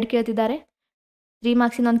 2 ಕೇಳ್ತಿದ್ದಾರೆ, 3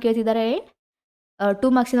 ಮಾರ್ಕ್ಸಿಂದ ಒಂದು ಕೇಳ್ತಿದ್ದಾರೆ, ಆ್ಯಂಡ್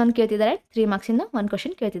 2 ಮಾರ್ಕ್ಸಿಂದ ಒಂದು ಕೇಳ್ತಿದ್ದಾರೆ, 3 ಮಾರ್ಕ್ಸಿಂದ ಒಂದು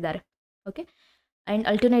ಕ್ವಶನ್ ಕೇಳ್ತಿದ್ದಾರೆ. Okay, and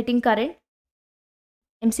alternating current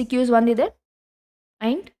MCQs ಒಂದಿದೆ,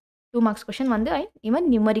 ಆ್ಯಂಡ್ 2 ಮಾರ್ಕ್ಸ್ ಕ್ವಶನ್ ಒಂದು, and even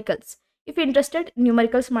numericals. If interested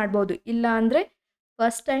numericals ಮಾಡ್ಬೋದು, ಇಲ್ಲ ಅಂದರೆ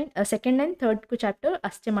first and second and third chapter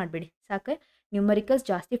ಅಷ್ಟೇ ಮಾಡಿಬಿಡಿ ಸಾಕೆ. ನ್ಯೂಮರಿಕಲ್ಸ್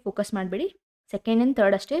ಜಾಸ್ತಿ ಫೋಕಸ್ ಮಾಡಿಬಿಡಿ, ಸೆಕೆಂಡ್ ಆ್ಯಂಡ್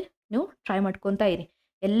ಥರ್ಡ್ ಅಷ್ಟೇ ನೀವು ಟ್ರೈ ಮಾಡ್ಕೊತಾ ಇರಿ.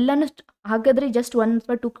 ಎಲ್ಲನೂ ಹಾಗಾದರೆ ಜಸ್ಟ್ 1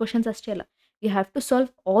 ಅಥವಾ 2 ಕ್ವಶನ್ಸ್ ಅಷ್ಟೇ ಅಲ್ಲ, you have to solve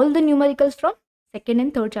all the numericals from second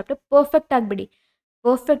and third chapter perfect ಆಗಿಬಿಡಿ.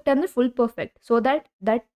 Perfect ಅಂದರೆ full perfect, so that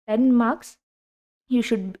 10 marks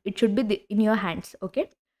it should be in your hands. Okay,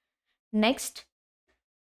 next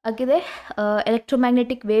ಆಗಿದೆ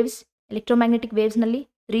ಎಲೆಕ್ಟ್ರೋಮ್ಯಾಗ್ನೆಟಿಕ್ ವೇವ್ಸ್ನಲ್ಲಿ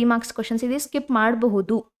 3 ಮಾರ್ಕ್ಸ್ ಕ್ವಶನ್ಸ್ ಇದೆ, skip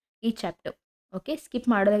ಮಾಡಬಹುದು ಈ chapter. Okay, skip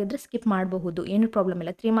ಮಾಡೋದಾಗಿದ್ದರೆ skip ಮಾಡಬಹುದು, ಏನು problem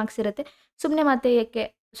ಇಲ್ಲ, 3 marks ಇರುತ್ತೆ, ಸುಮ್ಮನೆ ಮತ್ತೆ ಏಕೆ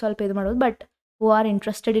ಸ್ವಲ್ಪ ಇದು ಮಾಡೋದು. But who are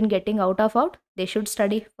interested in getting out they should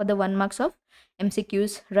study for the 1 marks of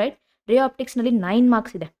MCQs, right. ರೇ ಆಪ್ಟಿಕ್ಸ್ನಲ್ಲಿ 9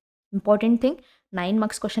 ಮಾರ್ಕ್ಸ್ ಇದೆ, ಇಂಪಾರ್ಟೆಂಟ್ ಥಿಂಗ್, 9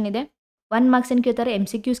 ಮಾರ್ಕ್ಸ್ ಕ್ವಶನ್ ಇದೆ. 1 ಮಾರ್ಕ್ಸ್ ಏನು ಕೇಳ್ತಾರೆ,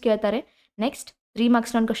 MCQs ಕೇಳ್ತಾರೆ, ನೆಕ್ಸ್ಟ್ 3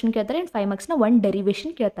 ಮಾರ್ಕ್ಸ್ನ ಒಂದು ಕ್ವಶನ್ ಕೇಳ್ತಾರೆ, ಆ್ಯಂಡ್ 5 ಮಾರ್ಕ್ಸ್ನ ಒಂದು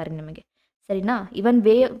ಡೆರಿವೇಷನ್ ಕೇಳ್ತಾರೆ ನಿಮಗೆ, ಸರಿನಾ. ಇವನ್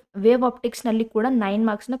ವೇವ್ ಆಪ್ಟಿಕ್ಸ್ನಲ್ಲಿ ಕೂಡ 9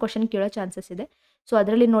 ಮಾರ್ಕ್ಸ್ನ ಕ್ವಶನ್ ಕೇಳೋ ಚಾನ್ಸಸ್ ಇದೆ. ಸೊ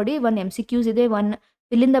ಅದರಲ್ಲಿ ನೋಡಿ, 1 MCQs ಇದೆ, 1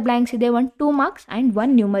 ಫಿಲ್ ಇನ್ ದ ಬ್ಲ್ಯಾಂಕ್ಸ್ ಇದೆ, 1 2 ಮಾರ್ಕ್ಸ್ ಆ್ಯಂಡ್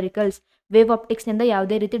 1 ನ್ಯೂಮರಿಕಲ್ಸ್. ವೇವ್ ಆಪ್ಟಿಕ್ಸ್ನಿಂದ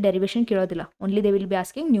ಯಾವುದೇ ರೀತಿ ಡೆರಿವೇಷನ್ ಕೇಳೋದಿಲ್ಲ, only they will be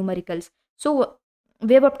asking numericals. So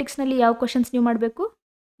wave ಆಪ್ಟಿಕ್ಸ್ನಲ್ಲಿ ಯಾವ ಕ್ವಶನ್ಸ್ ನೀವು ಮಾಡಬೇಕು,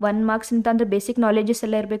 1 ಮಾರ್ಕ್ಸ್ ಅಂತ ಅಂದರೆ ಬೇಸಿಕ್ ನಾಲೆಜಸ್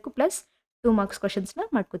ಎಲ್ಲ ಇರಬೇಕು, ಪ್ಲಸ್ 2 ಮಾರ್ಕ್ಸ್ ಕ್ವಶನ್ಸ್ನ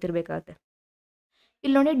ಮಾಡ್ಕೋತಿರ್ಬೇಕಾಗುತ್ತೆ.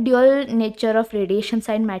 ಇಲ್ಲಿ ನೋಡಿ, dual nature of radiations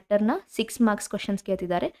and ಮ್ಯಾಟರ್ನ 6 marks questions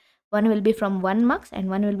ಕೇಳ್ತಿದ್ದಾರೆ. 1 will be from 1 marks and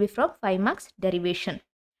 1 will be from 5 marks derivation.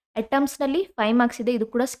 ಅಟಮ್ಸ್ನಲ್ಲಿ 5 marks ಇದೆ, ಇದು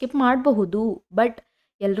ಕೂಡ ಸ್ಕಿಪ್ ಮಾಡಬಹುದು, ಬಟ್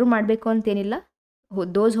ಎಲ್ಲರೂ ಮಾಡಬೇಕು ಅಂತೇನಿಲ್ಲ.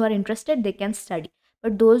 Those who are interested, they can study,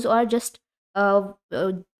 but those who are just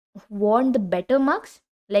want the better marks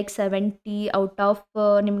like 70 out of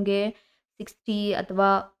ನಿಮಗೆ 60 ಅಥವಾ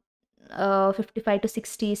 55 to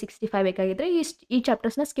 60 65 ಬೇಕಾಗಿದ್ದರೆ ಈ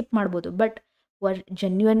ಚಾಪ್ಟರ್ಸ್ನ ಸ್ಕಿಪ್ ಮಾಡ್ಬೋದು. But who are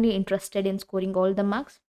genuinely interested in scoring all the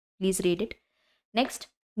marks, please read it. Next,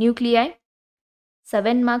 nuclei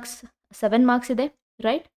 7 marks ಇದೆ,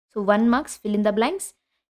 right. So 1 marks fill in the blanks,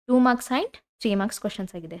 2 marks and 3 marks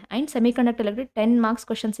questions ಆಗಿದೆ, and semiconductor electric 10 marks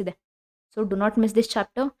questions ಇದೆ. So do not miss this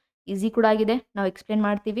chapter, easy ಕೂಡ ಆಗಿದೆ, ನಾವು explain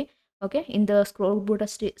ಮಾಡ್ತೀವಿ. Okay, in the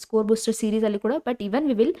score booster ಸೀರೀಸಲ್ಲಿ ಕೂಡ, but even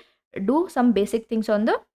we will do some basic things on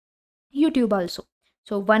the YouTube also.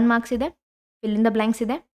 So 1 marks ಇದೆ, fill in the blanks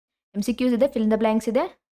ಇದೆ, MCQs ಇದೆ, fill in the blanks ಇದೆ.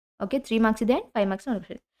 Okay, 3 marks ಇದೆ and 5 marks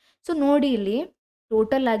ನೋಡಿ. So ನೋಡಿ, ಇಲ್ಲಿ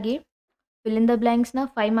total ಆಗಿ ಫಿಲ್ ಇನ್ ದ ಬ್ಲ್ಯಾಂಕ್ಸ್ನ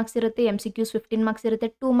 5 ಮಾರ್ಕ್ಸ್ ಇರುತ್ತೆ, MCQs 15 ಮಾರ್ಕ್ಸ್ ಇರುತ್ತೆ,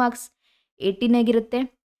 2 ಮಾರ್ಕ್ಸ್ 18 ಆಗಿರುತ್ತೆ,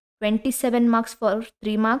 27 marks for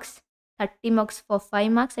 3 marks, 30 marks for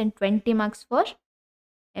 5 marks and 20 marks for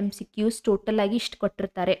MCQs. Total ಆಗಿ ಇಷ್ಟು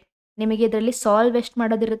ಕೊಟ್ಟಿರ್ತಾರೆ ನಿಮಗೆ. ಇದರಲ್ಲಿ ಸಾಲ್ವ್ ಎಷ್ಟು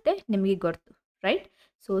ಮಾಡೋದಿರುತ್ತೆ ನಿಮಗೆ ಗೊತ್ತು, right.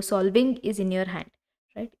 So solving is in your hand,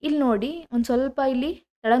 right. ಇಲ್ಲಿ ನೋಡಿ, ಒಂದು ಸ್ವಲ್ಪ ಇಲ್ಲಿ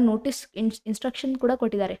ಕೆಳಗೆ ನೋಟಿಸ್ ಇನ್ಸ್ಟ್ರಕ್ಷನ್ ಕೂಡ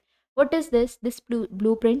ಕೊಟ್ಟಿದ್ದಾರೆ. What is this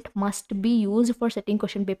blue print must be used for setting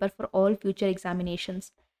question paper for all future examinations.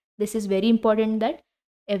 This is very important that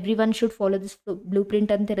every one should follow this blue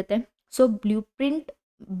print ಅಂತ ಇರುತ್ತೆ. ಸೊ ಬ್ಲೂ ಪ್ರಿಂಟ್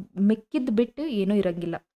ಮಿಕ್ಕಿದ್ದು ಬಿಟ್ಟು ಏನೂ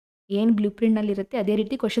ಇರೋಂಗಿಲ್ಲ, ಏನು blue ಪ್ರಿಂಟ್ನಲ್ಲಿ ಇರುತ್ತೆ ಅದೇ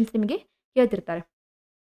ರೀತಿ ಕ್ವಶನ್ಸ್ ನಿಮಗೆ ಕೇಳ್ತಿರ್ತಾರೆ.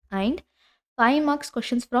 And 5 marks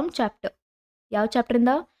questions from chapter. ಯಾವ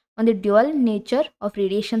ಚಾಪ್ಟರಿಂದ? ಒಂದು dual nature of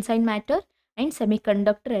radiations and matter and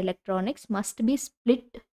semiconductor electronics must be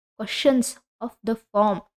split questions of the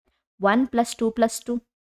form 1 + 2 + 2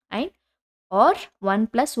 and R 1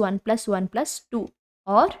 + 1 + 1 + 2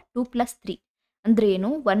 R 2 + 3. ಅಂದರೆ ಏನು?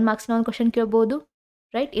 1 ಮಾರ್ಕ್ಸ್ನ ಒಂದು ಕ್ವಶನ್ ಕೇಳ್ಬೋದು,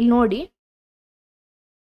 ರೈಟ್. ಇಲ್ಲಿ ನೋಡಿ,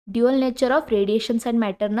 dual nature of radiations and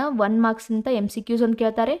ಮ್ಯಾಟರ್ನ 1 marks ಅಂತ MCQs ಒಂದು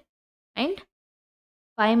ಕೇಳ್ತಾರೆ, ಆ್ಯಂಡ್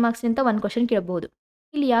 5 ಮಾರ್ಕ್ಸ್ನಿಂದ 1 ಕ್ವಶನ್ ಕೇಳ್ಬೋದು.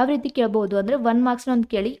 ಇಲ್ಲಿ ಯಾವ ರೀತಿ ಕೇಳ್ಬೋದು ಅಂದರೆ, 1 ಮಾರ್ಕ್ಸ್ನ ಒಂದು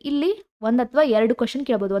ಕೇಳಿ ಇಲ್ಲಿ 1 ಅಥವಾ 2 ಕ್ವಶನ್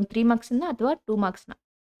ಕೇಳ್ಬೋದು, ಒಂದು 3 ಮಾರ್ಕ್ಸ್ನ ಅಥವಾ 2 ಮಾರ್ಕ್ಸ್ನ.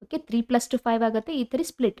 ಓಕೆ, 3 + 2 5 ಆಗುತ್ತೆ. ಈ ಥರ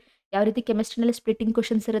ಸ್ಪ್ಲಿಟ್, ಯಾವ ರೀತಿ ಕೆಮಿಸ್ಟ್ರಿನಲ್ಲಿ ಸ್ಪ್ಲಿಟ್ಟಿಂಗ್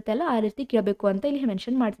ಕ್ವಶನ್ಸ್ ಇರುತ್ತಲ್ಲ ಆ ರೀತಿ ಕೇಳಬೇಕು ಅಂತ ಇಲ್ಲಿ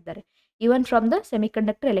ಮೆನ್ಷನ್ ಮಾಡ್ತಿದ್ದಾರೆ. Even from the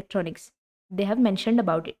semiconductor electronics they have mentioned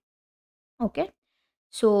about it. Okay,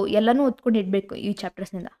 so ಎಲ್ಲನೂ ಓದ್ಕೊಂಡು ಇಡಬೇಕು ಈ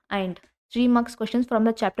ಚಾಪ್ಟರ್ಸ್ನಿಂದ. And 3 marks questions from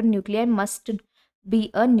the chapter nuclei must be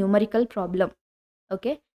a numerical problem.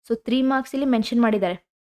 Okay, so 3 marks ಇಲ್ಲಿ ಮೆನ್ಷನ್ ಮಾಡಿದ್ದಾರೆ.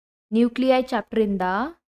 ನ್ಯೂಕ್ಲಿಯೈ ಚಾಪ್ಟರಿಂದ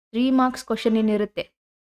 3 ಮಾರ್ಕ್ಸ್ ಕ್ವಶನ್ ಏನಿರುತ್ತೆ,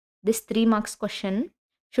 this 3 marks question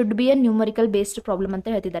should be a numerical based problem ಅಂತ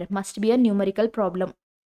ಹೇಳ್ತಿದ್ದಾರೆ. Must be a numerical problem,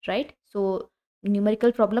 right? So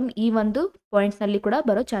numerical problem ಈ ಒಂದು ಪಾಯಿಂಟ್ಸ್ನಲ್ಲಿ ಕೂಡ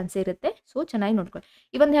ಬರೋ chance ಇರುತ್ತೆ. ಸೊ ಚೆನ್ನಾಗಿ ನೋಡ್ಕೊಳ್ಳಿ.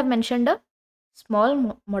 Even have mentioned a small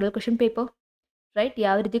model question paper, right?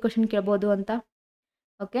 ಯಾವ ರೀತಿ ಕ್ವಶನ್ ಕೇಳ್ಬೋದು ಅಂತ.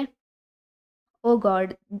 ಓಕೆ, ಓ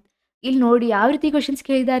ಗಾಡ್, ಇಲ್ಲಿ ನೋಡಿ ಯಾವ ರೀತಿ ಕ್ವಶನ್ಸ್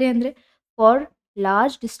ಕೇಳಿದ್ದಾರೆ ಅಂದರೆ, for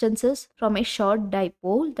large distances from A short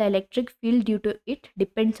dipole the electric field due to it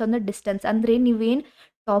depends on the distance. ಅಂದರೆ ನೀವೇನು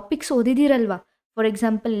topics ಓದಿದ್ದೀರಲ್ವಾ, for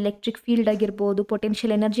example electric field ಆಗಿರ್ಬೋದು,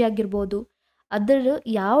 ಪೊಟೆನ್ಷಿಯಲ್ ಎನರ್ಜಿ ಆಗಿರ್ಬೋದು, ಅದರ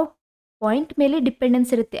ಯಾವ ಪಾಯಿಂಟ್ ಮೇಲೆ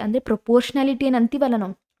ಡಿಪೆಂಡೆನ್ಸ್ ಇರುತ್ತೆ. ಅಂದರೆ ಪ್ರಪೋರ್ಷ್ನಾಲಿಟಿ ಏನು ಅಂತೀವಲ್ಲ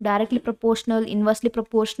ನಾವು, ಡೈರೆಕ್ಟ್ಲಿ ಪ್ರಪೋರ್ಷ್ನಲ್, ಇನ್ವರ್ಸ್ಲಿ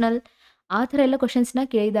ಪ್ರಪೋರ್ಷ್ನಲ್, ಆ ಥರ ಎಲ್ಲ ಕ್ವಶನ್ಸ್ನ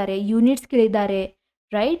ಕೇಳಿದ್ದಾರೆ. ಯೂನಿಟ್ಸ್ ಕೇಳಿದ್ದಾರೆ,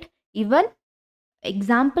 ರೈಟ್? ಇವನ್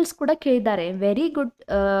ಎಕ್ಸಾಂಪಲ್ಸ್ ಕೂಡ ಕೇಳಿದ್ದಾರೆ. Very good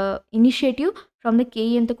initiative from the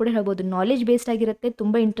KE ಅಂತ ಕೂಡ ಹೇಳ್ಬೋದು. ನಾಲೆಜ್ ಬೇಸ್ಡ್ ಆಗಿರುತ್ತೆ,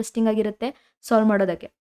 ತುಂಬ ಇಂಟ್ರೆಸ್ಟಿಂಗ್ ಆಗಿರುತ್ತೆ ಸಾಲ್ವ್ ಮಾಡೋದಕ್ಕೆ,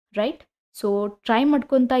 ರೈಟ್? ಸೊ ಟ್ರೈ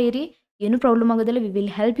ಮಾಡ್ಕೊತಾ ಇರಿ, ಏನೂ ಪ್ರಾಬ್ಲಮ್ ಆಗೋದಿಲ್ಲ. We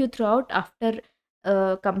will help you through out after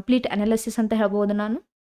complete analysis ಅಂತ ಹೇಳ್ಬೋದು ನಾನು,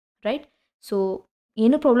 ರೈಟ್? ಸೊ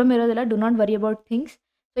ಏನೂ ಪ್ರಾಬ್ಲಮ್ ಇರೋದಿಲ್ಲ. Do not worry about things.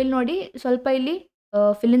 So ಇಲ್ಲಿ ನೋಡಿ, ಸ್ವಲ್ಪ ಇಲ್ಲಿ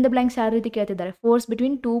ಫಿಲ್ ಇನ್ ದ ಬ್ಲ್ಯಾಂಕ್ಸ್ ಯಾವ ರೀತಿ ಕೇಳ್ತಿದ್ದಾರೆ. Force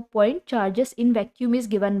between 2 point charges in vacuum is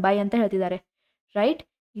given by ಅಂತ ಹೇಳ್ತಿದ್ದಾರೆ, ರೈಟ್?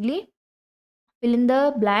 ಇಲ್ಲಿ fill in the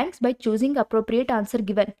blanks by choosing appropriate answer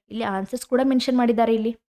given. ಇಲ್ಲಿ ಆನ್ಸರ್ಸ್ ಕೂಡ ಮೆನ್ಷನ್ ಮಾಡಿದ್ದಾರೆ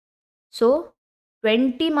ಇಲ್ಲಿ. ಸೊ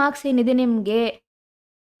 20 ಮಾರ್ಕ್ಸ್ ಏನಿದೆ ನಿಮಗೆ,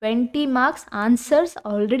 20 ಮಾರ್ಕ್ಸ್ ಆನ್ಸರ್ಸ್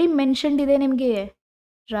ಆಲ್ರೆಡಿ ಮೆನ್ಷನ್ಡ್ ಇದೆ ನಿಮಗೆ,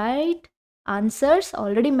 ರೈಟ್? ಆನ್ಸರ್ಸ್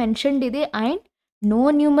ಆಲ್ರೆಡಿ ಮೆನ್ಷನ್ಡ್ ಇದೆ and no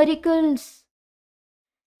numericals.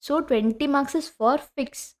 So 20 marks is for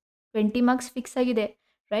fix. 20 marks fix ಆಗಿದೆ,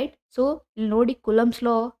 ರೈಟ್? ಸೊ ಇಲ್ಲಿ ನೋಡಿ, ಕುಲಮ್ಸ್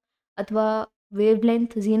ಲಾ ಅಥವಾ ವೇವ್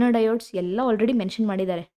ಲೆಂತ್, ಝೀನೋ ಡಯೋಡ್ಸ್ ಎಲ್ಲ ಆಲ್ರೆಡಿ ಮೆನ್ಷನ್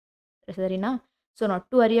ಮಾಡಿದ್ದಾರೆ, ಸರಿನಾ? So not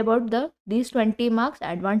to worry about these 20 marks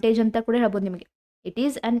advantage ಅಂತ ಕೂಡ ಹೇಳ್ಬೋದು ನಿಮಗೆ. It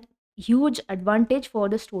is an huge advantage for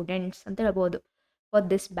the students ಅಂತ ಹೇಳ್ಬೋದು, ಫಾರ್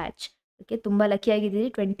ದಿಸ್ ಬ್ಯಾಚ್. ಓಕೆ, ತುಂಬ ಲಕ್ಕಿ ಆಗಿದ್ದೀರಿ.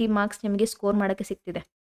 20 ಮಾರ್ಕ್ಸ್ ನಿಮಗೆ ಸ್ಕೋರ್ ಮಾಡೋಕ್ಕೆ ಸಿಗ್ತಿದೆ.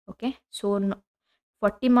 ಓಕೆ, ಸೊ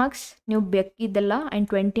 40 ಮಾರ್ಕ್ಸ್ ನೀವು ಬೇಕಿದ್ದಲ್ಲ ಆ್ಯಂಡ್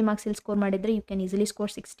 20 ಮಾರ್ಕ್ಸ್ ಇಲ್ಲಿ ಸ್ಕೋರ್ ಮಾಡಿದರೆ you can easily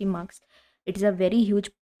score 60 marks. It is a very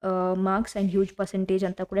huge marks and huge percentage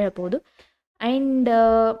ಅಂತ ಕೂಡ ಹೇಳ್ಬೋದು. And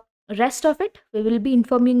rest of it we will be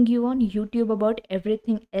informing you on YouTube about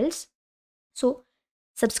everything else. So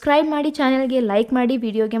subscribe ಮಾಡಿ ಚಾನಲ್ಗೆ, like ಮಾಡಿ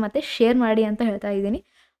ವಿಡಿಯೋಗೆ, ಮತ್ತು share ಮಾಡಿ ಅಂತ ಹೇಳ್ತಾ ಇದ್ದೀನಿ.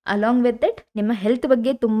 ಅಲಾಂಗ್ ವಿತ್ ದಟ್ ನಿಮ್ಮ ಹೆಲ್ತ್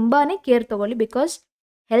ಬಗ್ಗೆ ತುಂಬಾ ಕೇರ್ ತೊಗೊಳ್ಳಿ, because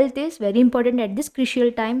health is very important at this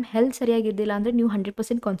ಕ್ರಿಷಿಯಲ್ time. Health ಸರಿಯಾಗಿದ್ದಿಲ್ಲ ಅಂದರೆ ನೀವು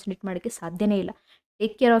 100% ಕಾನ್ಸಂಟ್ರೇಟ್ ಮಾಡೋಕ್ಕೆ ಸಾಧ್ಯನೇ ಇಲ್ಲ.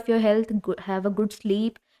 Take care of your health, have a good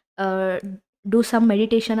sleep, do some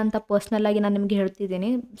meditation ಅಂತ ಪರ್ಸ್ನಲ್ಲಾಗಿ ನಾನು ನಿಮಗೆ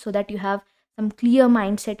ಹೇಳ್ತಿದ್ದೀನಿ. So that you have some clear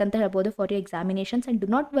mind set ಅಂತ ಹೇಳ್ಬೋದು for you examinations. And do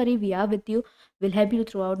not worry, we are with you, will help you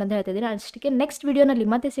through out ಅಂತ ಹೇಳ್ತಿದ್ದೀನಿ. ಅಷ್ಟಕ್ಕೆ next ವಿಡಿಯೋನಲ್ಲಿ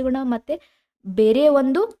ಮತ್ತೆ ಸಿಗೋಣ, ಮತ್ತು ಬೇರೆ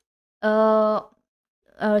ಒಂದು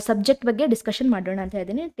ಸಬ್ಜೆಕ್ಟ್ ಬಗ್ಗೆ ಡಿಸ್ಕಷನ್ ಮಾಡೋಣ ಅಂತ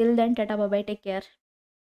ಹೇಳ್ತೀನಿ. ಟಿಲ್ ದೆನ್ ಟಾಟಾ, ಬಾಯ್, ಟೇಕ್ ಕೇರ್.